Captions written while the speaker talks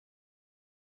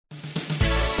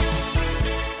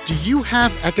Do you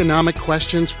have economic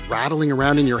questions rattling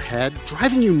around in your head,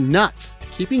 driving you nuts,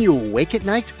 keeping you awake at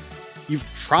night? You've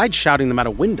tried shouting them out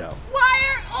a window. Why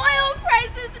are oil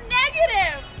prices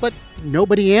negative? But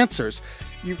nobody answers.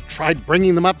 You've tried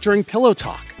bringing them up during pillow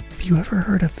talk. Have you ever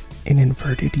heard of an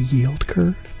inverted yield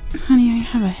curve? Honey, I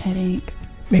have a headache.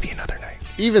 Maybe another night.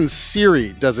 Even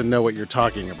Siri doesn't know what you're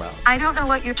talking about. I don't know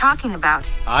what you're talking about.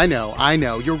 I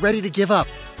know. You're ready to give up.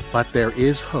 But there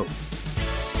is hope.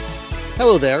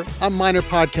 Hello there. I'm minor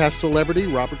podcast celebrity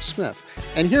Robert Smith.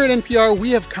 And here at NPR, we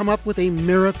have come up with a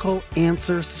miracle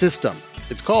answer system.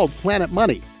 It's called Planet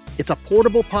Money. It's a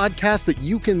portable podcast that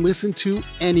you can listen to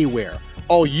anywhere.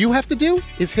 All you have to do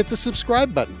is hit the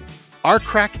subscribe button. Our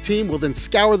crack team will then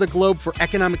scour the globe for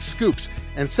economic scoops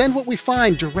and send what we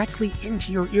find directly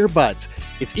into your earbuds.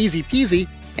 It's easy peasy,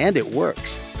 and it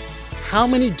works. How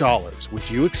many dollars would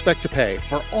you expect to pay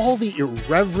for all the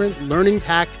irreverent,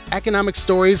 learning-packed economic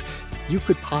stories you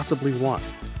could possibly want?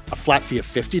 A flat fee of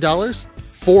 $50?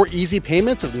 4 easy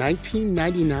payments of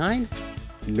 $19.99?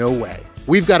 No way.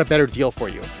 We've got a better deal for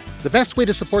you. The best way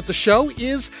to support the show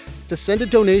is to send a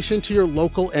donation to your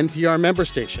local NPR member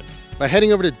station by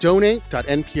heading over to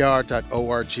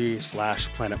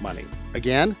donate.npr.org/planetmoney.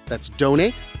 Again, that's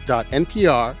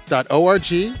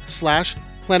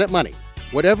donate.npr.org/planetmoney.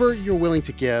 Whatever you're willing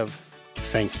to give,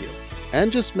 thank you.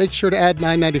 And just make sure to add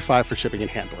 $9.95 for shipping and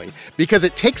handling, because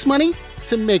it takes money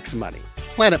to make money.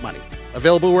 Planet Money.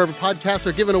 Available wherever podcasts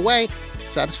are given away.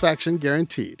 Satisfaction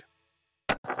guaranteed.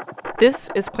 This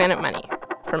is Planet Money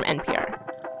from NPR.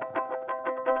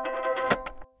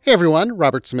 Hey everyone,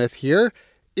 Robert Smith here.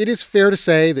 It is fair to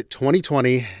say that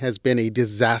 2020 has been a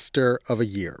disaster of a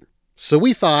year. So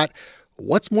we thought,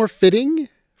 what's more fitting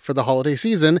for the holiday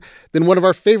season than one of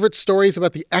our favorite stories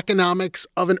about the economics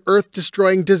of an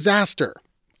Earth-destroying disaster,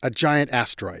 a giant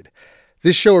asteroid.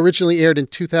 This show originally aired in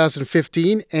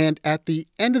 2015, and at the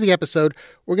end of the episode,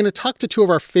 we're going to talk to 2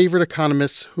 of our favorite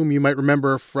economists whom you might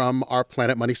remember from our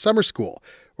Planet Money summer school.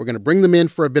 We're going to bring them in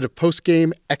for a bit of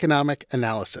post-game economic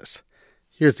analysis.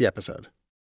 Here's the episode.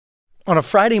 On a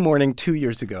Friday morning 2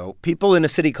 years ago, people in a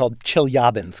city called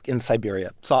Chelyabinsk in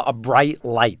Siberia saw a bright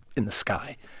light in the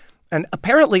sky. And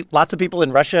apparently, lots of people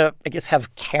in Russia, I guess,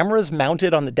 have cameras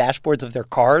mounted on the dashboards of their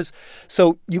cars.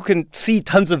 So you can see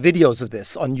tons of videos of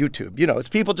this on YouTube. You know, it's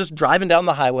people just driving down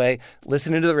the highway,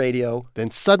 listening to the radio. Then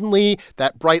suddenly,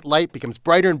 that bright light becomes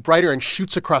brighter and brighter and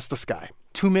shoots across the sky.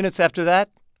 2 minutes after that,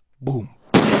 boom.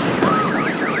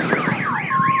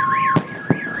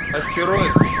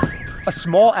 Asteroid. A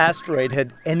small asteroid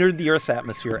had entered the Earth's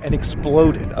atmosphere and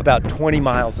exploded about 20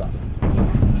 miles up.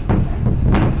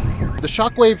 The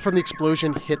shockwave from the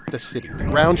explosion hit the city. The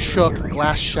ground shook,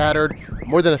 glass shattered.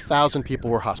 More than 1,000 people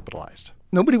were hospitalized.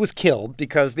 Nobody was killed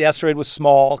because the asteroid was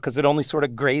small, because it only sort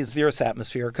of grazed the Earth's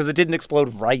atmosphere, because it didn't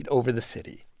explode right over the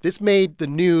city. This made the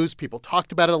news. People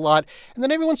talked about it a lot, and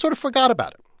then everyone sort of forgot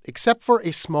about it, except for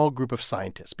a small group of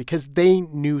scientists, because they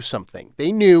knew something.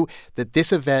 They knew that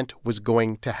this event was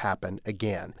going to happen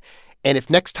again. And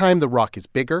if next time the rock is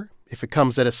bigger, if it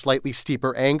comes at a slightly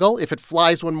steeper angle, if it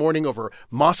flies one morning over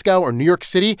Moscow or New York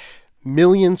City,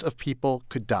 millions of people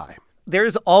could die.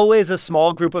 There's always a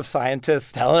small group of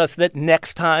scientists telling us that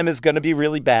next time is going to be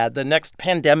really bad. The next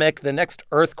pandemic, the next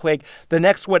earthquake, the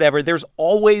next whatever. There's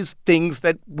always things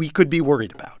that we could be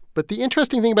worried about. But the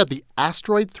interesting thing about the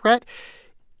asteroid threat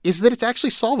is that it's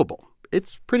actually solvable.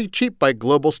 It's pretty cheap by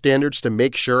global standards to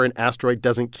make sure an asteroid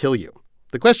doesn't kill you.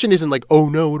 The question isn't like, oh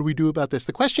no, what do we do about this?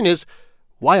 The question is,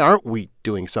 why aren't we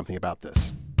doing something about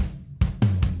this?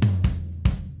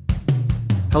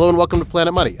 Hello and welcome to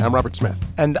Planet Money. I'm Robert Smith.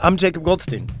 And I'm Jacob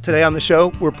Goldstein. Today on the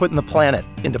show, we're putting the planet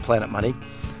into Planet Money,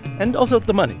 and also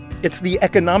the money. It's the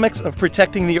economics of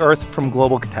protecting the Earth from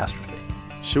global catastrophe.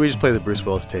 Should we just play the Bruce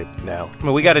Willis tape now? I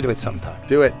mean, we got to do it sometime.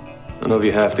 Do it. None of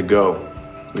you have to go.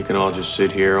 We can all just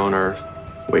sit here on Earth,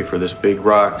 wait for this big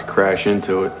rock to crash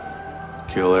into it,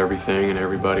 kill everything and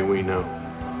everybody we know.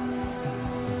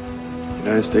 The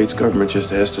United States government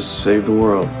just asked us to save the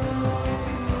world.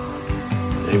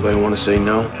 Anybody want to say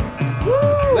no?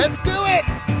 Woo! Let's do it!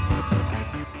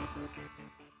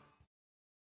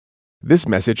 This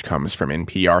message comes from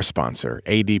NPR sponsor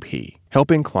ADP,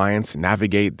 helping clients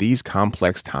navigate these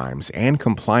complex times and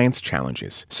compliance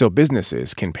challenges so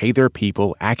businesses can pay their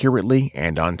people accurately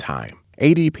and on time.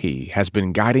 ADP has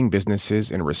been guiding businesses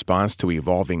in response to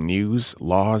evolving news,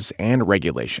 laws, and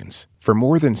regulations. For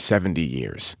more than 70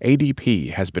 years,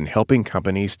 ADP has been helping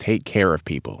companies take care of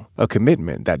people, a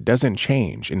commitment that doesn't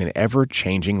change in an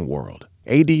ever-changing world.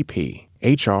 ADP,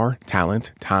 HR,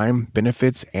 talent, time,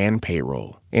 benefits, and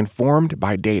payroll. Informed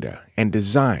by data and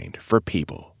designed for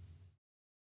people.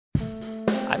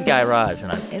 I'm Guy Raz,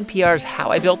 and on NPR's How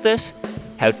I Built This,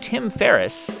 how Tim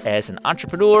Ferriss, as an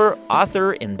entrepreneur,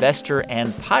 author, investor,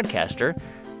 and podcaster,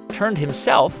 turned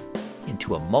himself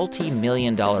into a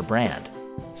multi-million-dollar brand.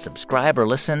 Subscribe or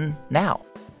listen now.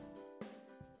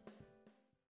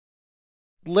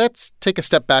 Let's take a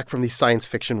step back from the science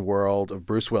fiction world of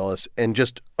Bruce Willis and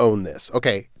just own this.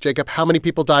 Okay, Jacob, how many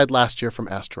people died last year from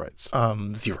asteroids?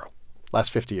 0.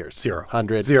 Last 50 years? 0.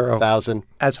 100? 0. 1,000?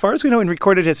 As far as we know in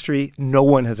recorded history, no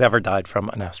one has ever died from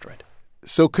an asteroid.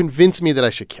 So convince me that I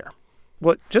should care.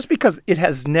 Well, just because it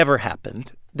has never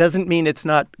happened doesn't mean it's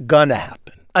not gonna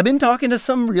happen. I've been talking to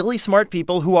some really smart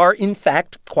people who are, in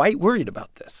fact, quite worried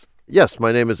about this. Yes,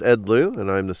 my name is Ed Liu, and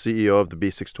I'm the CEO of the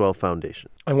B612 Foundation.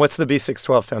 And what's the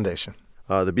B612 Foundation?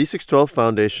 The B612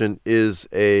 Foundation is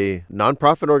a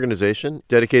nonprofit organization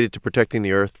dedicated to protecting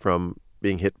the Earth from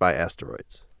being hit by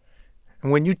asteroids.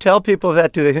 And when you tell people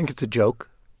that, do they think it's a joke?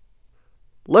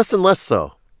 Less and less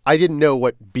so. I didn't know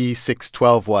what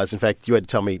B612 was. In fact, you had to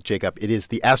tell me, Jacob, it is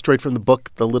the asteroid from the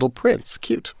book The Little Prince.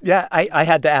 Cute. Yeah, I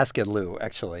had to ask Ed Liu,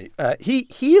 actually.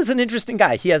 He is an interesting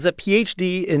guy. He has a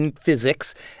PhD in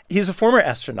physics. He's a former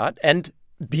astronaut, and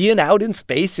being out in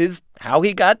space is how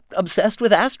he got obsessed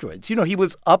with asteroids. You know, he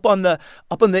was up on the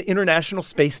International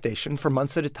Space Station for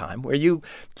months at a time, where you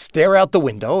stare out the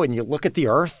window and you look at the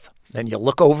Earth, then you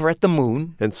look over at the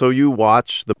moon. And so you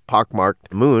watch the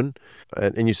pockmarked moon,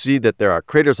 and you see that there are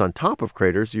craters on top of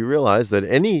craters. You realize that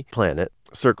any planet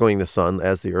circling the sun,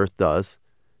 as the Earth does,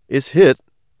 is hit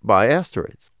by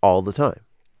asteroids all the time.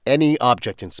 Any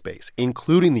object in space,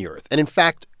 including the Earth. And in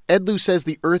fact, Ed Liu says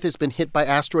the Earth has been hit by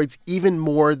asteroids even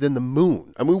more than the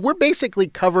moon. I mean, we're basically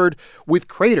covered with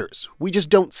craters. We just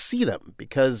don't see them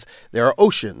because there are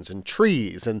oceans and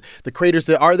trees, and the craters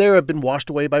that are there have been washed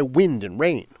away by wind and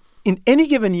rain. In any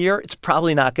given year, it's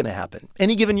probably not going to happen.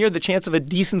 Any given year, the chance of a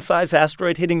decent-sized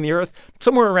asteroid hitting the Earth,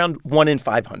 somewhere around 1 in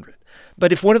 500.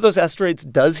 But if one of those asteroids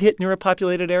does hit near a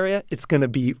populated area, it's going to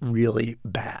be really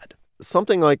bad.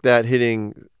 Something like that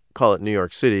hitting, call it New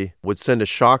York City, would send a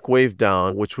shock wave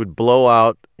down, which would blow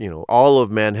out, all of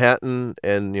Manhattan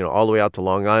and, all the way out to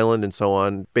Long Island and so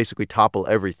on, basically topple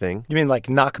everything. You mean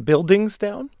like knock buildings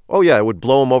down? Oh, yeah, it would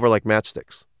blow them over like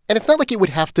matchsticks. And it's not like it would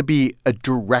have to be a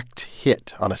direct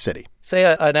hit on a city. Say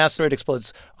an asteroid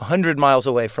explodes 100 miles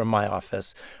away from my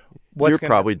office. You're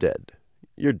probably dead.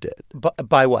 You're dead.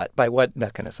 By what? By what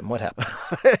mechanism? What happens?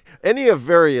 Any of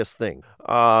various things.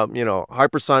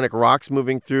 Hypersonic rocks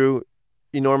moving through,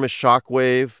 enormous shock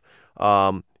wave.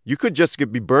 You could just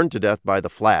be burned to death by the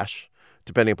flash,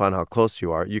 depending upon how close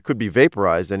you are. You could be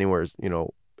vaporized anywhere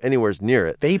near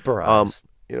it. Vaporized?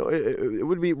 It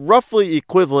would be roughly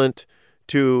equivalent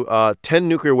to 10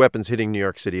 nuclear weapons hitting New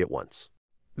York City at once.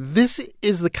 This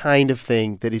is the kind of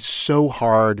thing that is so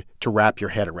hard to wrap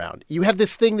your head around. You have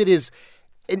this thing that is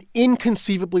an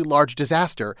inconceivably large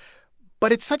disaster,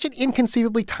 but it's such an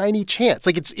inconceivably tiny chance.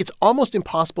 Like it's almost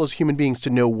impossible as human beings to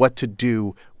know what to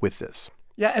do with this.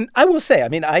 Yeah, and I will say,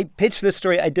 I pitched this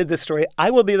story, I did this story. I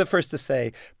will be the first to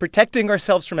say protecting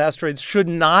ourselves from asteroids should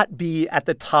not be at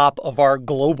the top of our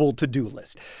global to-do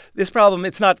list. This problem,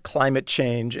 it's not climate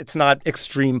change, it's not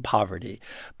extreme poverty.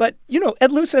 But,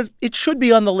 Ed Liu says it should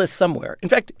be on the list somewhere. In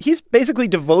fact, he's basically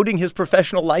devoting his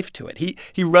professional life to it.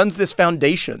 He runs this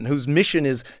foundation whose mission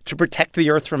is to protect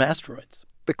the Earth from asteroids.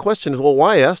 The question is, well,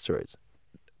 why asteroids?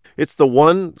 It's the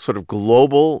one sort of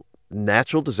global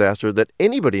natural disaster that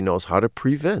anybody knows how to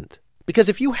prevent. Because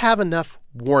if you have enough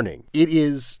warning, it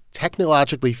is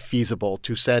technologically feasible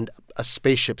to send a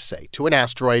spaceship, say, to an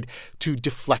asteroid to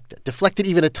deflect it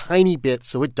even a tiny bit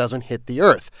so it doesn't hit the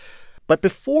Earth. But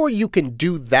before you can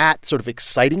do that sort of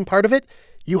exciting part of it,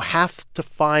 you have to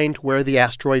find where the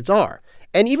asteroids are.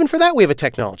 And even for that, we have a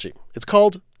technology. It's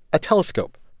called a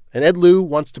telescope, and Ed Liu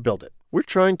wants to build it. We're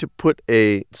trying to put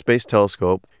a space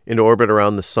telescope into orbit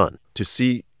around the sun to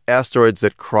see asteroids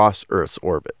that cross Earth's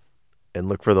orbit and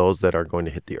look for those that are going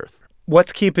to hit the Earth.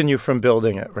 What's keeping you from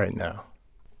building it right now?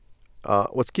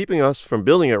 What's keeping us from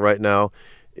building it right now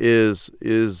is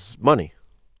money.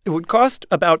 It would cost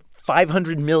about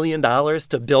 $500 million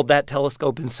to build that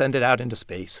telescope and send it out into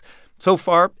space. So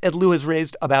far, Ed Liu has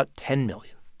raised about $10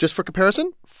 million. Just for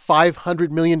comparison, $500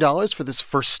 million for this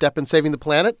first step in saving the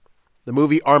planet. The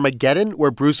movie Armageddon,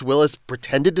 where Bruce Willis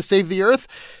pretended to save the Earth,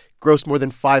 grossed more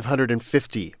than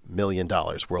 $550 million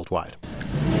worldwide.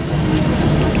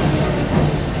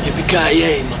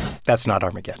 Yippee-ki-yay, mother. That's not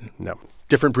Armageddon. No,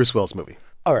 different Bruce Willis movie.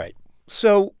 All right.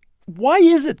 So why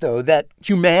is it, though, that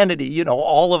humanity,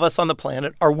 all of us on the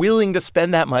planet, are willing to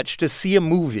spend that much to see a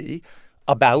movie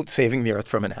about saving the Earth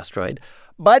from an asteroid,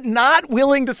 but not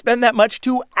willing to spend that much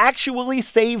to actually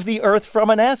save the Earth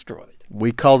from an asteroid?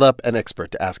 We called up an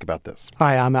expert to ask about this.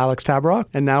 Hi, I'm Alex Tabarrok,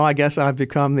 and now I guess I've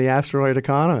become the asteroid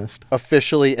economist.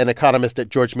 Officially an economist at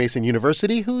George Mason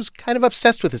University who's kind of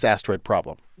obsessed with this asteroid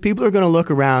problem. People are going to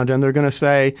look around and they're going to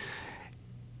say,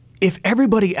 if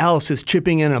everybody else is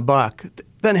chipping in a buck,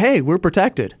 then hey, we're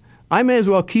protected. I may as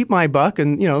well keep my buck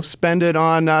and, spend it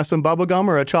on some bubble gum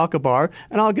or a chocolate bar,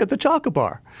 and I'll get the chocolate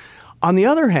bar. On the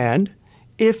other hand,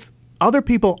 if other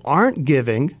people aren't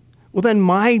giving, well, then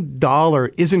my dollar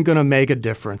isn't going to make a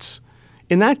difference.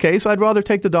 In that case, I'd rather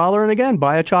take the dollar and, again,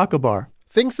 buy a chocolate bar.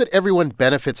 Things that everyone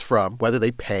benefits from, whether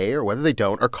they pay or whether they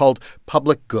don't, are called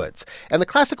public goods. And the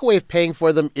classical way of paying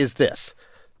for them is this.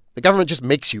 The government just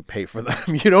makes you pay for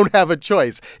them. You don't have a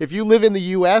choice. If you live in the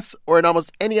U.S. or in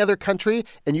almost any other country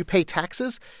and you pay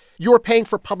taxes, you're paying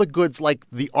for public goods like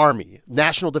the Army,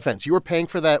 national defense. You're paying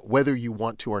for that whether you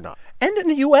want to or not. And in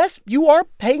the U.S., you are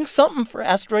paying something for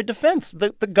asteroid defense. The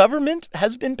government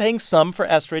has been paying some for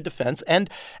asteroid defense.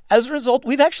 And as a result,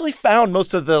 we've actually found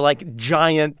most of the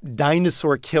giant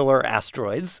dinosaur killer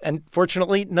asteroids. And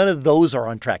fortunately, none of those are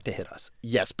on track to hit us.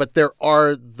 Yes, but there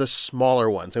are the smaller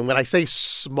ones. And when I say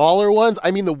smaller ones,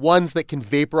 I mean the ones that can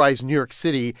vaporize New York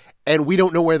City, and we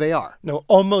don't know where they are. No,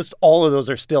 almost all of those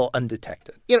are still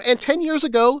undetected. And 10 years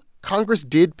ago, Congress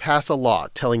did pass a law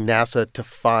telling NASA to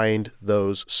find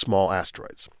those small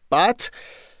asteroids. But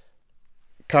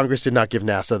Congress did not give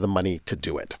NASA the money to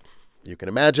do it. You can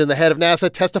imagine the head of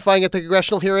NASA testifying at the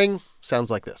congressional hearing.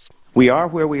 Sounds like this. We are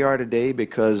where we are today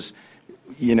because,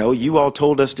 you all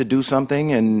told us to do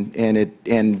something,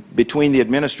 and between the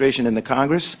administration and the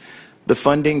Congress, the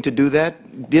funding to do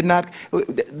that did not.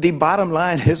 The bottom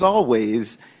line is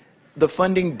always the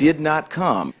funding did not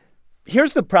come.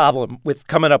 Here's the problem with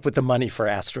coming up with the money for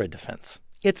asteroid defense.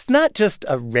 It's not just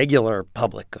a regular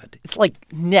public good. It's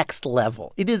next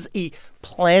level. It is a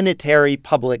planetary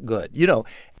public good.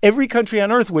 Every country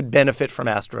on Earth would benefit from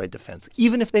asteroid defense,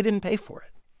 even if they didn't pay for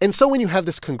it. And so when you have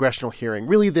this congressional hearing,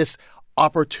 really this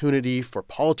opportunity for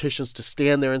politicians to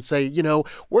stand there and say,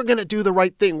 we're going to do the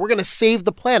right thing. We're going to save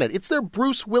the planet. It's their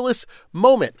Bruce Willis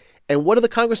moment. And what do the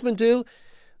congressmen do?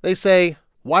 They say,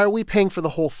 why are we paying for the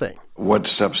whole thing? What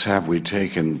steps have we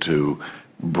taken to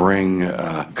bring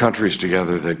countries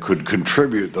together that could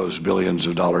contribute those billions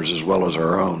of dollars as well as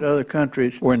our own? Other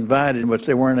countries were invited, but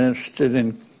they weren't interested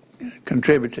in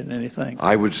contributing anything.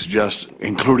 I would suggest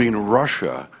including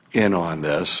Russia in on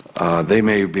this. They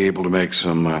may be able to make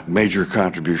some major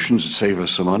contributions and save us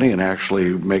some money and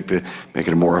actually make it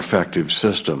a more effective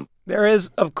system. There is,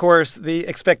 of course, the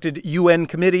expected UN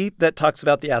committee that talks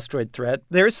about the asteroid threat.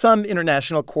 There is some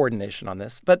international coordination on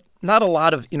this, but not a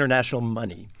lot of international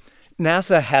money.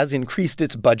 NASA has increased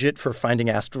its budget for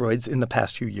finding asteroids in the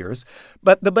past few years,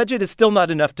 but the budget is still not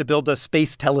enough to build a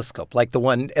space telescope like the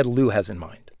one Ed Lu has in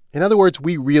mind. In other words,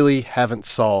 we really haven't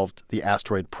solved the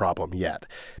asteroid problem yet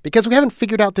because we haven't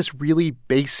figured out this really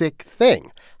basic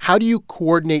thing. How do you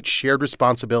coordinate shared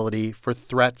responsibility for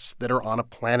threats that are on a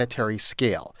planetary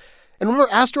scale? And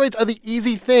remember, asteroids are the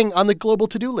easy thing on the global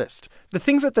to-do list. The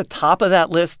things at the top of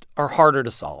that list are harder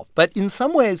to solve, but in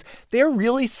some ways, they're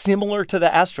really similar to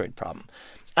the asteroid problem.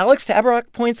 Alex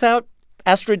Tabarrok points out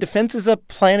asteroid defense is a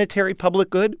planetary public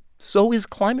good, so is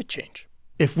climate change.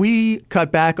 If we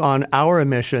cut back on our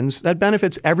emissions, that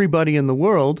benefits everybody in the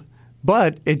world,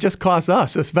 but it just costs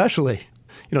us especially.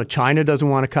 China doesn't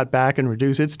want to cut back and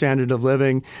reduce its standard of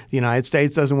living. The United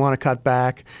States doesn't want to cut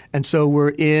back. And so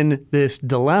we're in this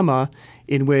dilemma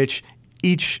in which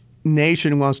each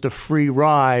nation wants to free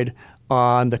ride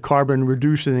on the carbon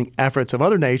reducing efforts of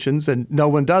other nations, and no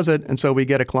one does it. And so we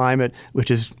get a climate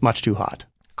which is much too hot.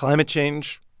 Climate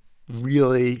change,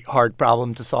 really hard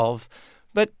problem to solve.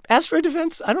 But asteroid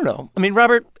defense, I don't know. I mean,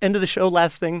 Robert, end of the show,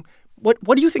 last thing. What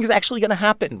do you think is actually going to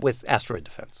happen with asteroid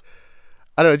defense?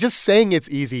 I don't know. Just saying it's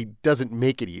easy doesn't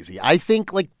make it easy. I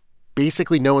think,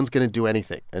 basically no one's going to do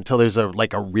anything until there's a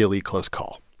really close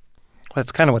call. Well,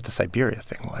 that's kind of what the Siberia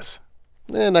thing was.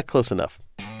 Not close enough.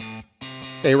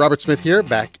 Hey, Robert Smith here,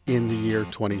 back in the year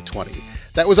 2020.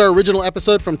 That was our original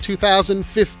episode from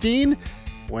 2015,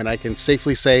 when I can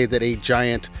safely say that a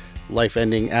giant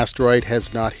life-ending asteroid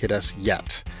has not hit us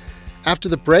yet. After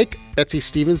the break, Betsy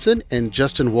Stevenson and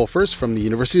Justin Wolfers from the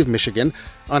University of Michigan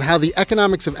on how the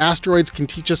economics of asteroids can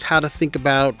teach us how to think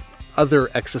about other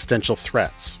existential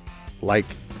threats, like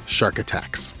shark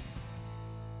attacks.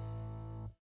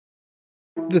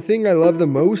 The thing I love the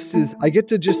most is I get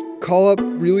to just call up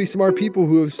really smart people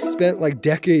who have spent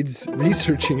decades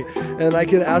researching it, and I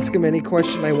can ask them any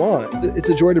question I want. It's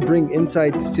a joy to bring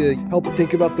insights to help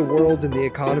think about the world and the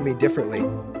economy differently.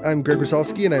 I'm Greg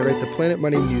Rosalsky, and I write the Planet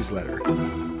Money newsletter.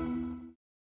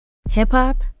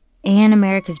 Hip-hop and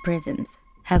America's prisons.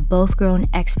 have both grown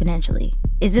exponentially.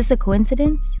 Is this a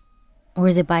coincidence? Or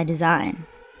is it by design?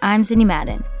 I'm Sydney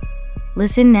Madden.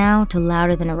 Listen now to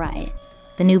Louder Than a Riot,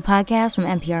 the new podcast from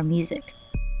NPR Music,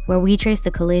 where we trace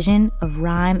the collision of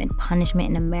rhyme and punishment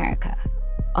in America.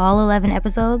 All 11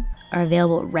 episodes are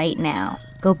available right now.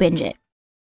 Go binge it.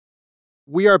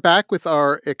 We are back with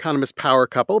our economist power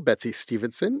couple, Betsy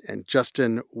Stevenson and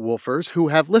Justin Wolfers, who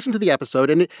have listened to the episode.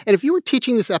 And if you were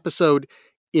teaching this episode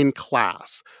in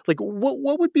class, like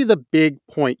what would be the big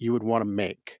point you would want to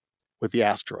make with the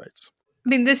asteroids? I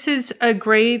mean, this is a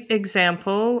great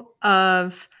example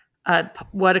of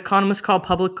what economists call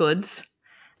public goods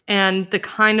and the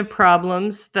kind of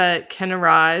problems that can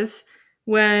arise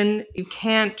when you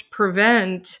can't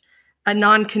prevent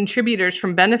non-contributors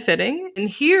from benefiting. And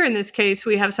here in this case,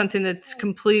 we have something that's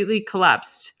completely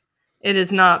collapsed. It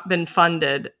has not been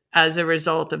funded as a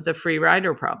result of the free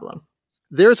rider problem.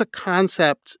 There's a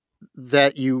concept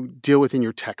that you deal with in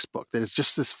your textbook that is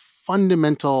just this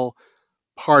fundamental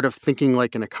part of thinking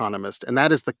like an economist, and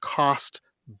that is the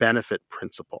cost-benefit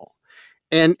principle.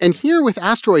 And here with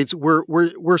asteroids,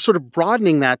 we're sort of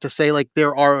broadening that to say, like,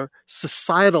 there are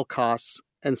societal costs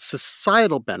and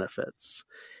societal benefits,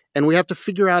 and we have to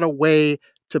figure out a way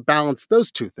to balance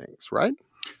those two things, right?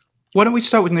 Why don't we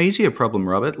start with an easier problem,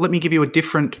 Robert? Let me give you a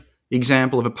different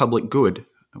example of a public good,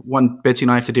 one Betsy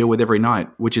and I have to deal with every night,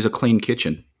 which is a clean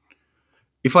kitchen.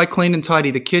 If I clean and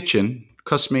tidy the kitchen, it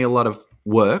costs me a lot of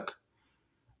work,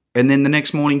 and then the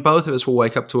next morning, both of us will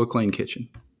wake up to a clean kitchen.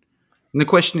 And the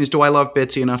question is, do I love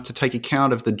Betsy enough to take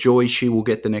account of the joy she will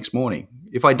get the next morning?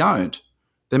 If I don't,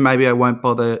 then maybe I won't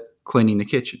bother cleaning the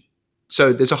kitchen.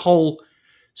 So there's a whole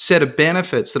set of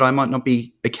benefits that I might not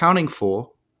be accounting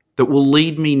for that will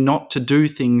lead me not to do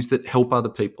things that help other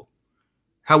people.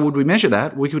 How would we measure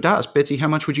that? We could ask, Betsy, how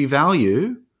much would you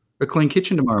value a clean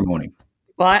kitchen tomorrow morning?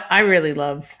 Well, I really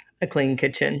love a clean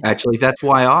kitchen. Actually, that's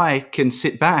why I can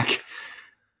sit back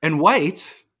and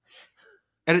wait.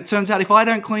 And it turns out if I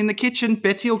don't clean the kitchen,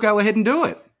 Betsy will go ahead and do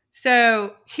it.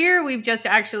 So here we've just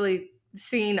actually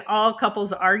seen all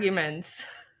couples' arguments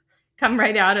come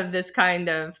right out of this kind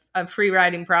of free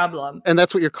riding problem. And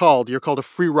that's what you're called. You're called a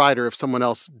free rider if someone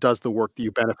else does the work that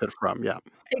you benefit from. Yeah.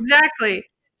 Exactly.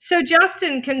 So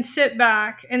Justin can sit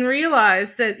back and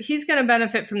realize that he's going to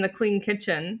benefit from the clean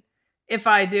kitchen if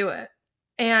I do it.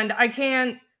 And I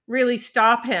can't really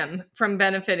stop him from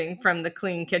benefiting from the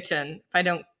clean kitchen if I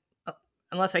don't,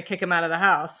 unless I kick him out of the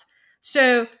house.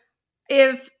 So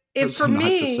if for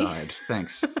me, aside.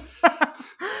 Thanks.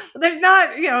 There's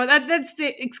not, that's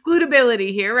the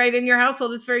excludability here, right? In your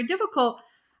household, it's very difficult.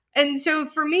 And so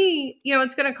for me,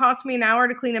 it's going to cost me an hour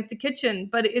to clean up the kitchen,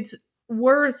 but it's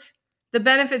worth, the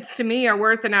benefits to me are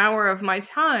worth an hour of my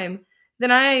time.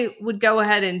 Then I would go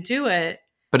ahead and do it.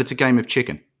 But it's a game of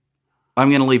chicken. I'm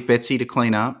going to leave Betsy to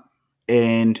clean up,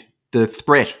 and the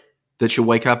threat that she'll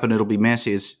wake up and it'll be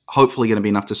messy is hopefully going to be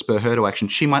enough to spur her to action.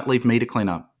 She might leave me to clean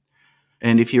up.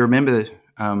 And if you remember,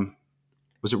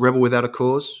 was it Rebel Without a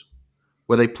Cause,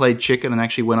 where they played chicken and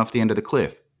actually went off the end of the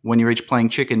cliff? When you're each playing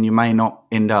chicken, you may not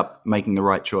end up making the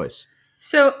right choice.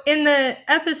 So in the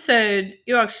episode,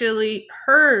 you actually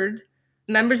heard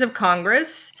members of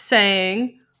Congress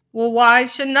saying, well, why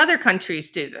shouldn't other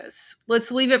countries do this? Let's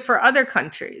leave it for other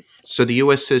countries. So the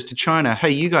US says to China, hey,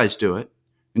 you guys do it.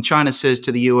 And China says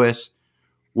to the US,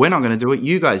 we're not going to do it,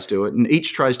 you guys do it. And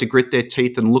each tries to grit their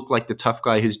teeth and look like the tough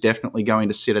guy who's definitely going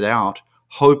to sit it out,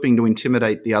 hoping to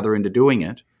intimidate the other into doing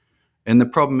it. And the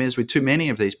problem is, with too many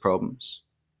of these problems,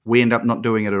 we end up not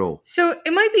doing it at all. So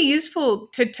it might be useful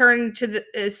to turn to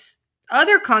this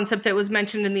other concept that was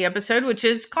mentioned in the episode, which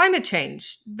is climate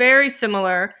change. Very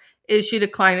similar issue to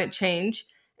climate change.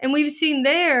 And we've seen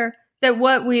there that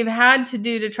what we've had to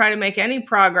do to try to make any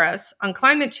progress on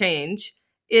climate change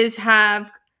is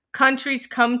have countries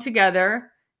come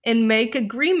together and make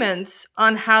agreements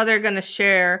on how they're going to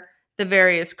share the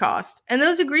various costs. And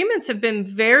those agreements have been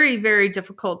very, very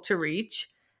difficult to reach.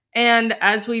 And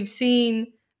as we've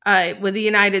seen with the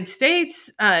United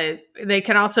States, they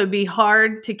can also be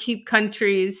hard to keep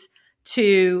countries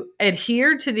to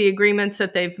adhere to the agreements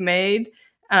that they've made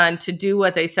and to do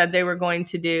what they said they were going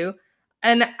to do.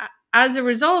 And as a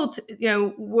result,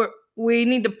 we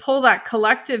need to pull that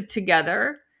collective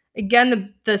together.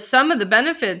 Again, the sum of the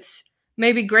benefits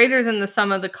may be greater than the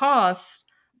sum of the costs,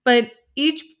 but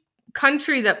each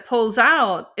country that pulls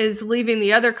out is leaving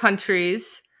the other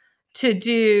countries to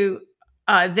do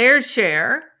their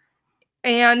share,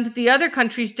 and the other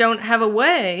countries don't have a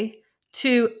way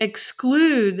to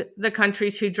exclude the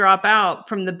countries who drop out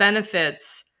from the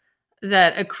benefits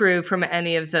that accrue from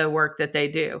any of the work that they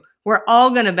do. We're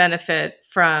all going to benefit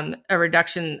from a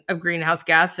reduction of greenhouse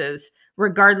gases,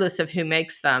 regardless of who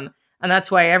makes them. And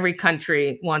that's why every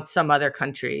country wants some other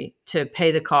country to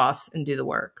pay the costs and do the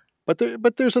work.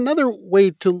 But there's another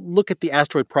way to look at the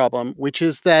asteroid problem, which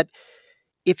is that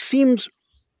it seems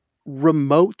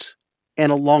remote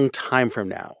and a long time from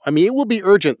now. I mean, it will be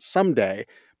urgent someday,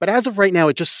 but as of right now,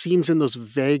 it just seems in those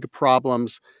vague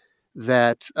problems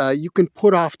that you can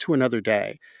put off to another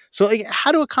day. So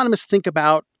how do economists think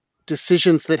about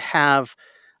decisions that have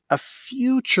a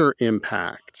future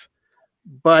impact,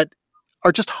 but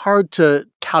are just hard to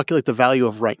calculate the value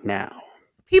of right now?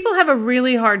 People have a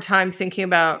really hard time thinking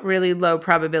about really low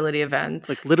probability events.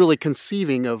 Like literally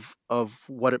conceiving of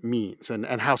what it means and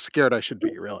how scared I should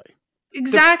be, really.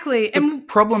 Exactly. The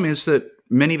problem is that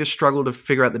many of us struggle to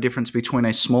figure out the difference between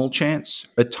a small chance,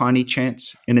 a tiny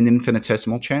chance, and an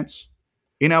infinitesimal chance.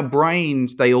 In our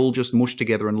brains, they all just mush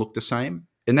together and look the same.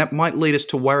 And that might lead us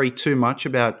to worry too much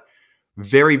about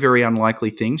very, very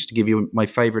unlikely things. To give you my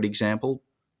favorite example,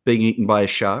 being eaten by a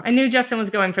shark. I knew Justin was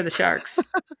going for the sharks.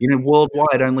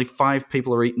 Worldwide, only 5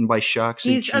 people are eaten by sharks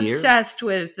each year. He's obsessed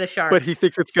with the sharks. But he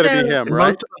thinks it's going to be him,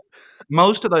 right?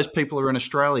 Most of those people are in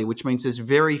Australia, which means there's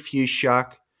very few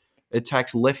shark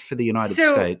attacks left for the United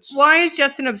States. Why is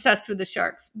Justin obsessed with the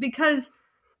sharks? Because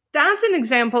that's an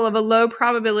example of a low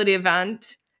probability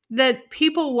event that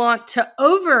people want to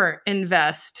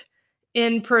over-invest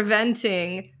in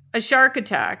preventing a shark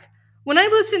attack. When I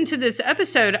listened to this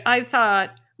episode, I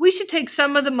thought we should take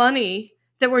some of the money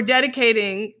that we're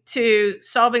dedicating to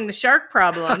solving the shark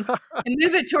problem and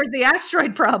move it toward the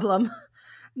asteroid problem,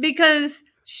 because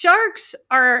sharks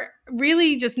are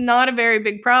really just not a very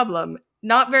big problem.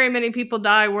 Not very many people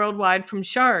die worldwide from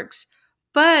sharks,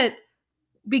 but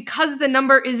because the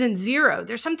number isn't zero,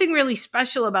 there's something really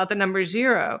special about the number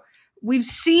 0. We've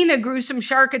seen a gruesome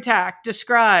shark attack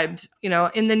described,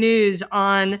 in the news,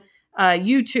 on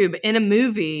YouTube, in a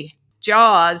movie.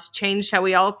 Jaws changed how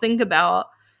we all think about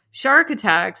shark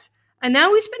attacks. And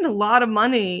now we spend a lot of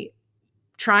money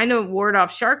trying to ward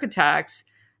off shark attacks.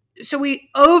 So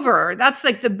that's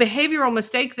like the behavioral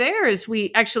mistake there, is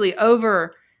we actually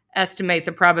overestimate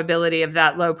the probability of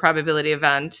that low probability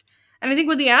event. And I think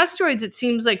with the asteroids, it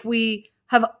seems like we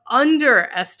have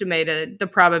underestimated the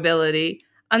probability.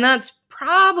 And that's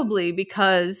probably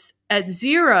because at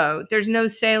 0, there's no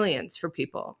salience for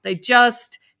people. They've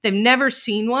never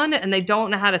seen one and they don't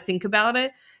know how to think about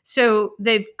it. So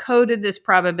they've coded this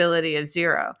probability as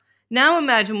 0. Now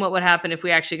imagine what would happen if we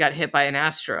actually got hit by an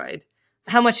asteroid.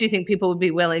 How much do you think people would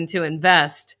be willing to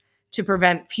invest to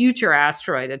prevent future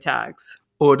asteroid attacks?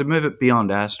 Or to move it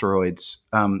beyond asteroids,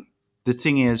 the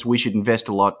thing is, we should invest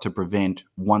a lot to prevent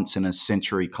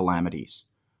once-in-a-century calamities.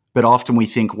 But often we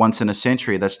think once in a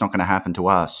century, that's not going to happen to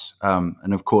us.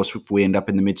 And of course, if we end up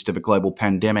in the midst of a global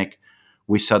pandemic,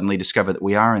 we suddenly discover that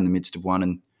we are in the midst of one.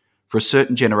 And for a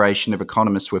certain generation of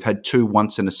economists, we've had 2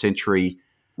 once-in-a-century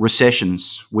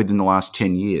recessions within the last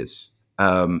 10 years.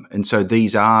 And so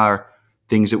these are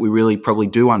things that we really probably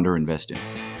do underinvest in.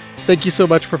 Thank you so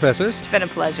much, professors. It's been a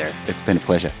pleasure. It's been a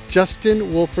pleasure.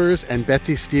 Justin Wolfers and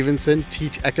Betsy Stevenson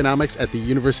teach economics at the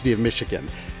University of Michigan.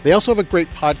 They also have a great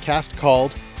podcast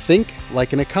called Think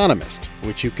Like an Economist,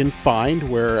 which you can find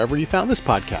wherever you found this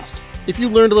podcast. If you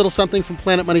learned a little something from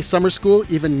Planet Money Summer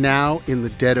School, even now in the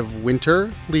dead of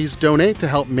winter, please donate to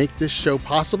help make this show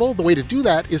possible. The way to do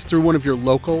that is through one of your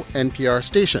local NPR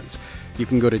stations. You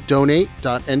can go to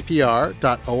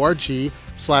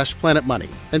donate.npr.org/planetmoney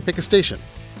and pick a station.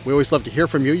 We always love to hear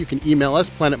from you. You can email us,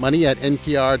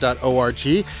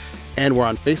 planetmoney@npr.org. And we're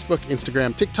on Facebook,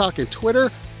 Instagram, TikTok, and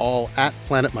Twitter, all at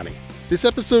Planet Money. This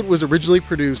episode was originally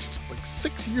produced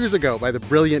 6 years ago by the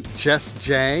brilliant Jess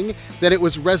Jiang. Then it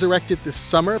was resurrected this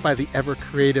summer by the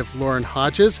ever-creative Lauren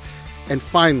Hodges. And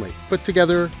finally, put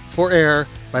together for air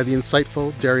by the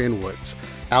insightful Darian Woods.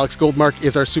 Alex Goldmark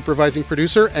is our supervising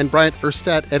producer, and Bryant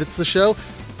Erstad edits the show.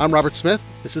 I'm Robert Smith.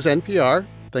 This is NPR.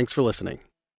 Thanks for listening.